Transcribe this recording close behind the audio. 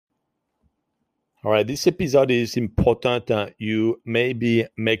All right, this episode is important. You may be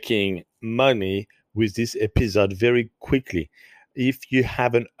making money with this episode very quickly. If you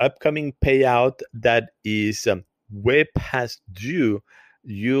have an upcoming payout that is way past due,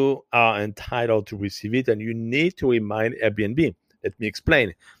 you are entitled to receive it and you need to remind Airbnb. Let me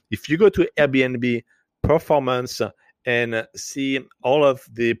explain. If you go to Airbnb performance and see all of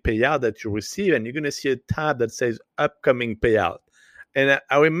the payout that you receive, and you're going to see a tab that says upcoming payout. And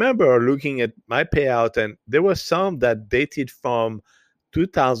I remember looking at my payout, and there were some that dated from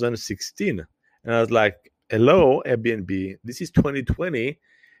 2016. And I was like, hello, Airbnb, this is 2020.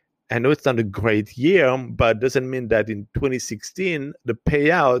 I know it's not a great year, but doesn't mean that in 2016, the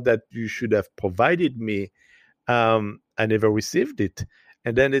payout that you should have provided me, I never received it.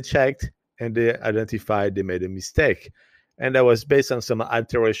 And then they checked and they identified they made a mistake. And that was based on some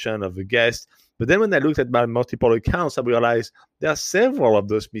alteration of the guest. But then when I looked at my multiple accounts, I realized there are several of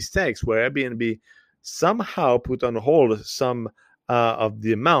those mistakes where Airbnb somehow put on hold some of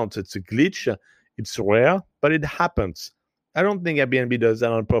the amount. It's a glitch. It's rare, but it happens. I don't think Airbnb does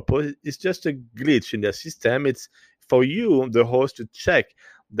that on purpose. It's just a glitch in their system. It's for you, the host, to check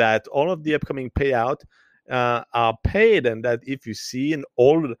that all of the upcoming payout are paid, and that if you see an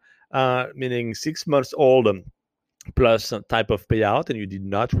old, meaning 6 months old plus some type of payout and you did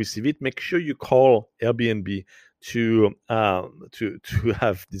not receive it, make sure you call Airbnb to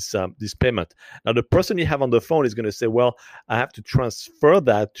have this payment. Now, the person you have on the phone is going to say, well, I have to transfer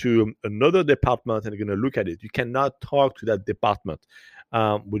that to another department and they're going to look at it. You cannot talk to that department,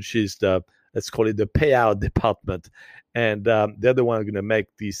 which is let's call it the payout department. And they're the one going to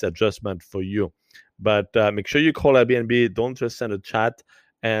make this adjustment for you. But make sure you call Airbnb. Don't just send a chat.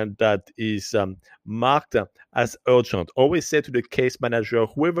 And that is marked as urgent. Always say to the case manager,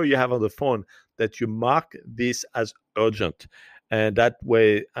 whoever you have on the phone, that you mark this as urgent. And that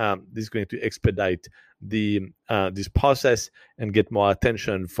way, this is going to expedite this process and get more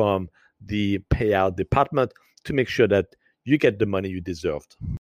attention from the payout department to make sure that you get the money you deserved.